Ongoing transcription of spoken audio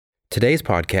Today's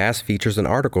podcast features an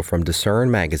article from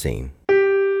Discern Magazine.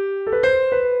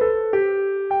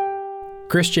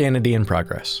 Christianity in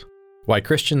Progress: Why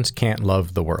Christians Can't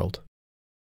Love the World.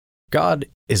 God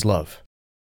is love.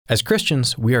 As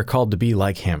Christians, we are called to be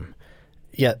like Him.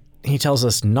 Yet, He tells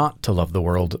us not to love the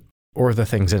world or the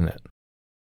things in it.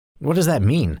 What does that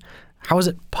mean? How is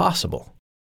it possible?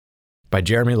 By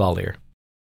Jeremy Lawlier.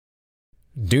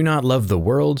 Do not love the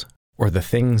world or the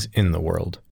things in the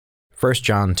world. 1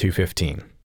 John 2:15.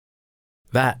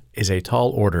 That is a tall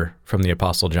order from the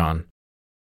Apostle John.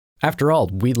 After all,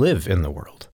 we live in the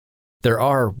world. There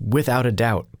are, without a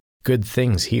doubt, good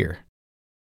things here.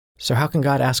 So how can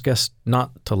God ask us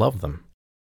not to love them?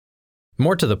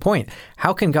 More to the point,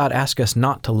 how can God ask us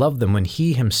not to love them when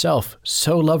He Himself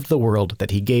so loved the world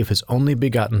that He gave His only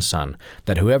begotten Son,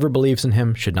 that whoever believes in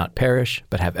Him should not perish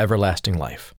but have everlasting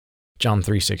life? John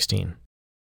 3:16.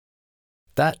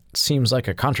 That seems like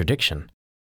a contradiction.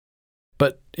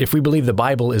 But if we believe the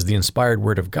Bible is the inspired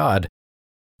Word of God,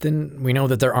 then we know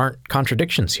that there aren't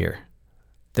contradictions here.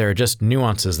 There are just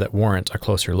nuances that warrant a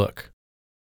closer look.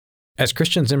 As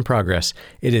Christians in Progress,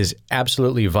 it is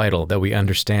absolutely vital that we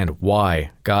understand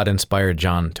why God inspired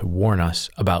John to warn us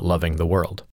about loving the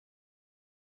world.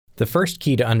 The first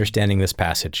key to understanding this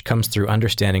passage comes through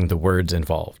understanding the words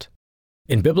involved.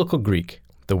 In biblical Greek,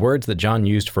 the words that John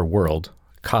used for world,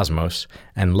 cosmos,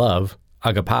 and love,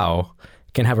 agapao,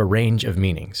 can have a range of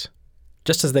meanings,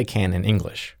 just as they can in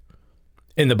English.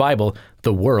 In the Bible,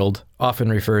 the world often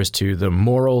refers to the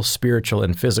moral, spiritual,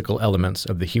 and physical elements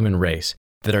of the human race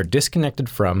that are disconnected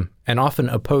from and often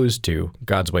opposed to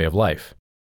God's way of life.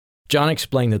 John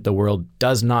explained that the world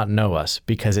does not know us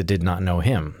because it did not know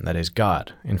Him, that is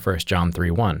God, in 1 John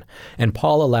 3:1. And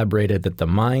Paul elaborated that the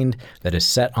mind that is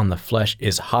set on the flesh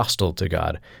is hostile to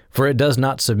God, for it does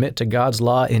not submit to God's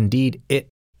law. Indeed, it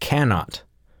cannot.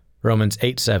 Romans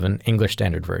 8:7, English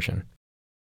Standard Version.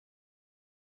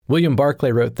 William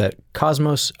Barclay wrote that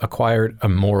cosmos acquired a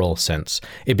moral sense.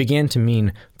 It began to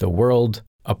mean the world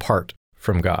apart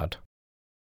from God.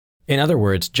 In other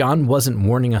words, John wasn't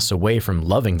warning us away from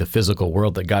loving the physical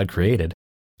world that God created,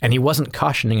 and he wasn't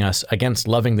cautioning us against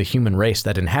loving the human race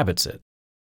that inhabits it.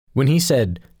 When he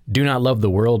said, "Do not love the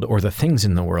world or the things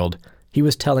in the world," he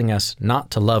was telling us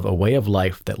not to love a way of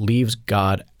life that leaves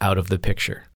God out of the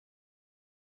picture.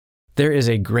 There is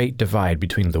a great divide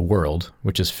between the world,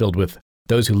 which is filled with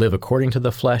those who live according to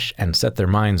the flesh and set their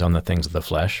minds on the things of the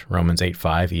flesh, Romans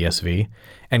 8:5 ESV,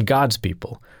 and God's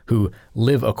people, who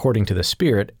live according to the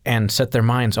Spirit and set their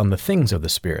minds on the things of the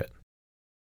Spirit.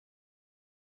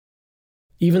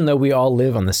 Even though we all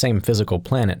live on the same physical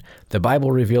planet, the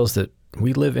Bible reveals that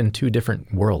we live in two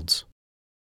different worlds.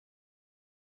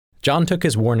 John took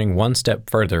his warning one step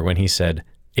further when he said,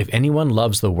 "If anyone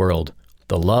loves the world,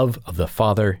 the love of the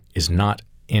Father is not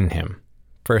in him."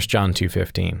 1 John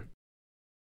 2:15.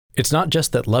 It's not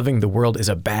just that loving the world is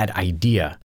a bad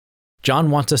idea.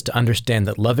 John wants us to understand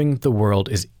that loving the world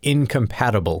is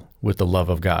incompatible with the love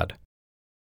of God.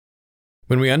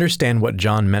 When we understand what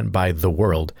John meant by the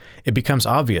world, it becomes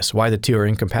obvious why the two are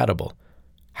incompatible.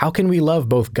 How can we love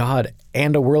both God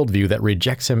and a worldview that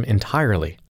rejects Him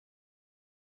entirely?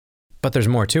 But there's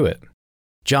more to it.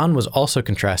 John was also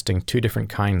contrasting two different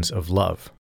kinds of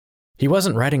love. He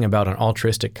wasn't writing about an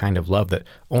altruistic kind of love that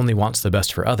only wants the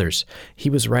best for others.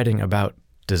 He was writing about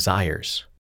desires.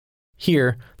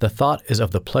 Here, the thought is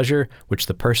of the pleasure which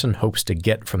the person hopes to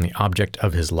get from the object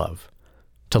of his love.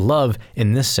 To love,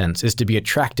 in this sense, is to be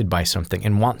attracted by something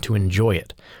and want to enjoy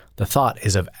it. The thought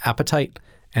is of appetite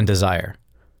and desire.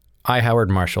 I.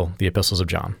 Howard Marshall, The Epistles of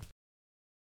John.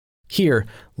 Here,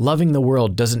 loving the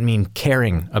world doesn't mean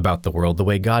caring about the world the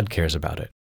way God cares about it.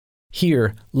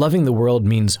 Here, loving the world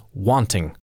means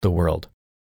wanting the world,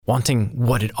 wanting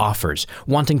what it offers,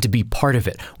 wanting to be part of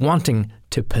it, wanting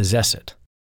to possess it.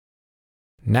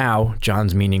 Now,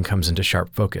 John's meaning comes into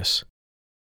sharp focus.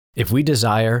 If we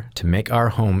desire to make our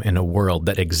home in a world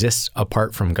that exists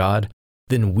apart from God,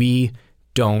 then we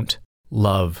don't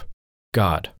love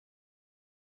God.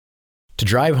 To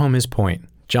drive home his point,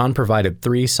 John provided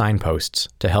 3 signposts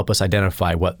to help us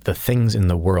identify what the things in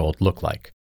the world look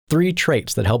like. 3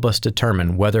 traits that help us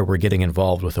determine whether we're getting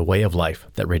involved with a way of life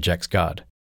that rejects God.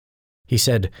 He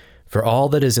said, "For all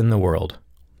that is in the world,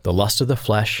 the lust of the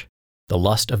flesh, the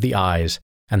lust of the eyes,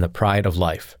 and the pride of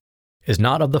life, is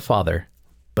not of the Father,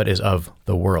 but is of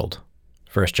the world."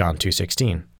 1 John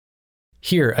 2:16.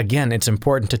 Here, again, it's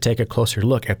important to take a closer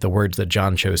look at the words that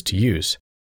John chose to use.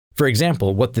 For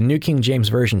example, what the New King James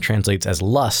Version translates as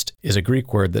lust is a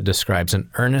Greek word that describes an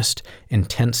earnest,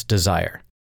 intense desire.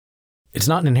 It's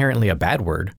not inherently a bad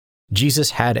word.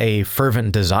 Jesus had a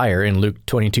fervent desire in Luke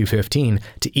 22:15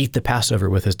 to eat the Passover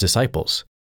with his disciples.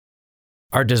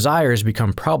 Our desires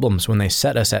become problems when they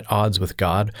set us at odds with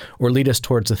God or lead us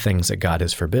towards the things that God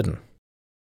has forbidden.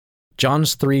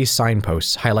 John's 3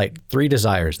 signposts highlight 3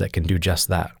 desires that can do just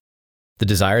that. The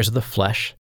desires of the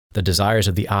flesh, the desires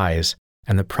of the eyes,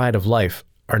 and the pride of life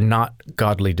are not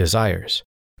godly desires.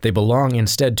 They belong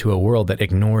instead to a world that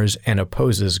ignores and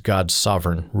opposes God's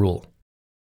sovereign rule.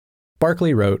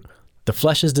 Barclay wrote, "The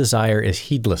flesh's desire is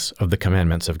heedless of the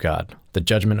commandments of God, the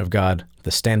judgment of God,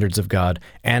 the standards of God,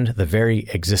 and the very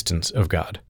existence of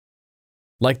God."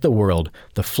 Like the world,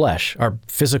 the flesh, our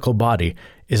physical body,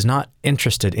 is not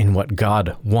interested in what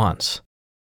God wants.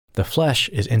 The flesh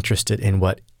is interested in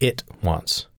what it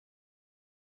wants.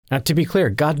 Now, to be clear,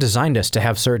 God designed us to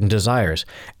have certain desires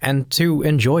and to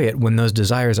enjoy it when those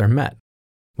desires are met.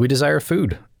 We desire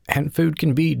food, and food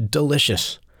can be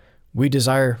delicious. We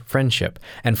desire friendship,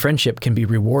 and friendship can be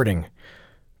rewarding.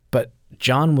 But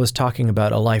John was talking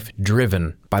about a life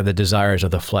driven by the desires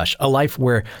of the flesh, a life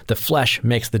where the flesh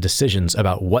makes the decisions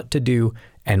about what to do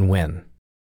and when.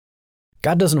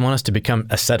 God doesn't want us to become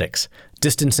ascetics,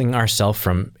 distancing ourselves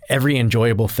from every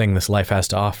enjoyable thing this life has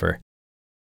to offer.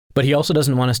 But he also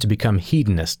doesn't want us to become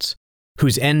hedonists,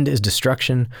 whose end is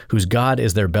destruction, whose God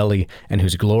is their belly, and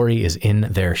whose glory is in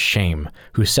their shame,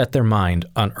 who set their mind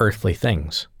on earthly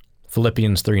things.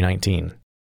 Philippians 3:19.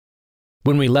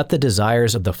 When we let the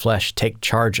desires of the flesh take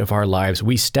charge of our lives,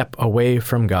 we step away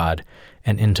from God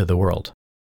and into the world.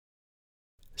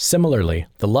 Similarly,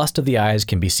 the lust of the eyes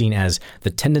can be seen as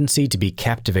the tendency to be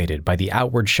captivated by the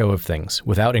outward show of things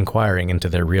without inquiring into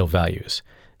their real values.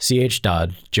 C.H.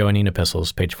 Dodd, Johannine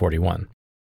Epistles, page 41.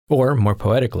 Or, more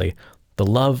poetically, the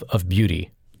love of beauty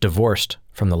divorced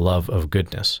from the love of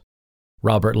goodness.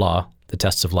 Robert Law, The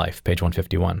Tests of Life, page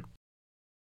 151.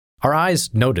 Our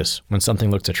eyes notice when something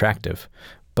looks attractive,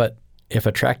 but if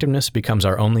attractiveness becomes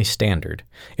our only standard,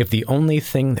 if the only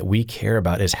thing that we care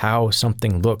about is how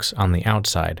something looks on the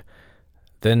outside,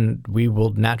 then we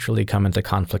will naturally come into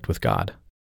conflict with God.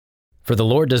 For the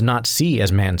Lord does not see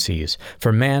as man sees,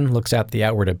 for man looks at the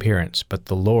outward appearance, but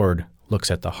the Lord looks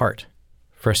at the heart.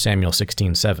 1 Samuel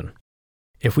 16:7.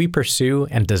 If we pursue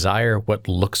and desire what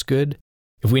looks good,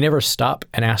 if we never stop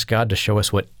and ask God to show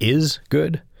us what is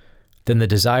good, then the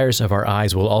desires of our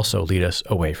eyes will also lead us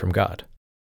away from God.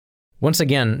 Once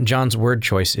again, John's word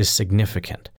choice is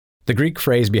significant. The Greek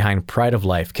phrase behind pride of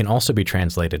life can also be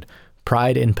translated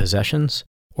pride in possessions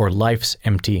or life's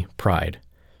empty pride.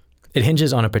 It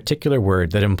hinges on a particular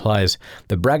word that implies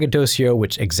the braggadocio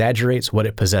which exaggerates what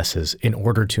it possesses in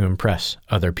order to impress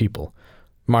other people.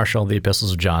 Marshall, The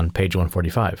Epistles of John, page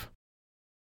 145.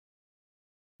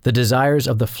 The desires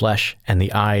of the flesh and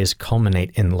the eyes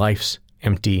culminate in life's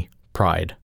empty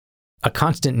pride, a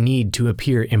constant need to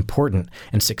appear important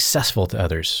and successful to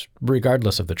others,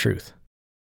 regardless of the truth.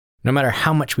 No matter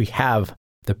how much we have,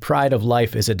 the pride of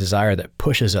life is a desire that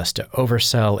pushes us to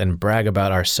oversell and brag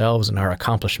about ourselves and our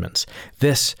accomplishments.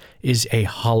 This is a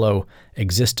hollow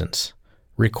existence,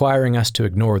 requiring us to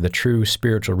ignore the true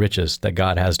spiritual riches that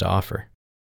God has to offer.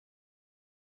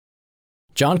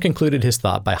 John concluded his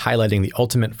thought by highlighting the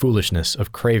ultimate foolishness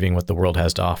of craving what the world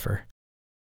has to offer.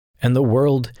 And the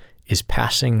world is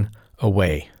passing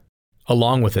away,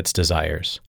 along with its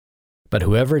desires. But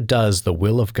whoever does the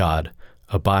will of God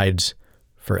abides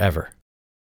forever.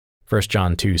 1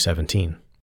 John 2:17.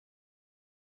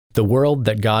 The world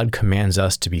that God commands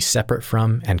us to be separate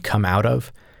from and come out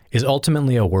of is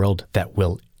ultimately a world that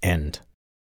will end.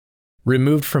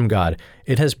 Removed from God,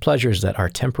 it has pleasures that are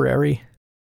temporary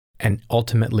and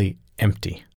ultimately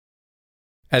empty.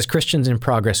 As Christians in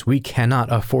progress, we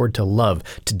cannot afford to love,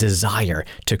 to desire,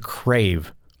 to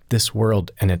crave this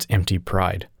world and its empty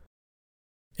pride.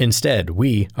 Instead,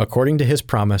 we, according to his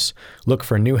promise, look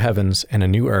for new heavens and a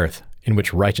new earth in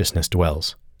which righteousness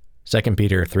dwells. 2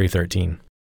 Peter 3:13.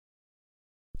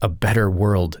 A better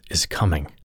world is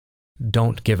coming.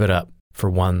 Don't give it up for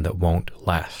one that won't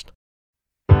last.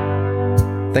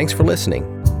 Thanks for listening.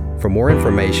 For more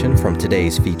information from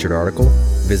today's featured article,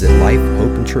 visit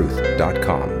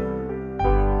lifehopeandtruth.com.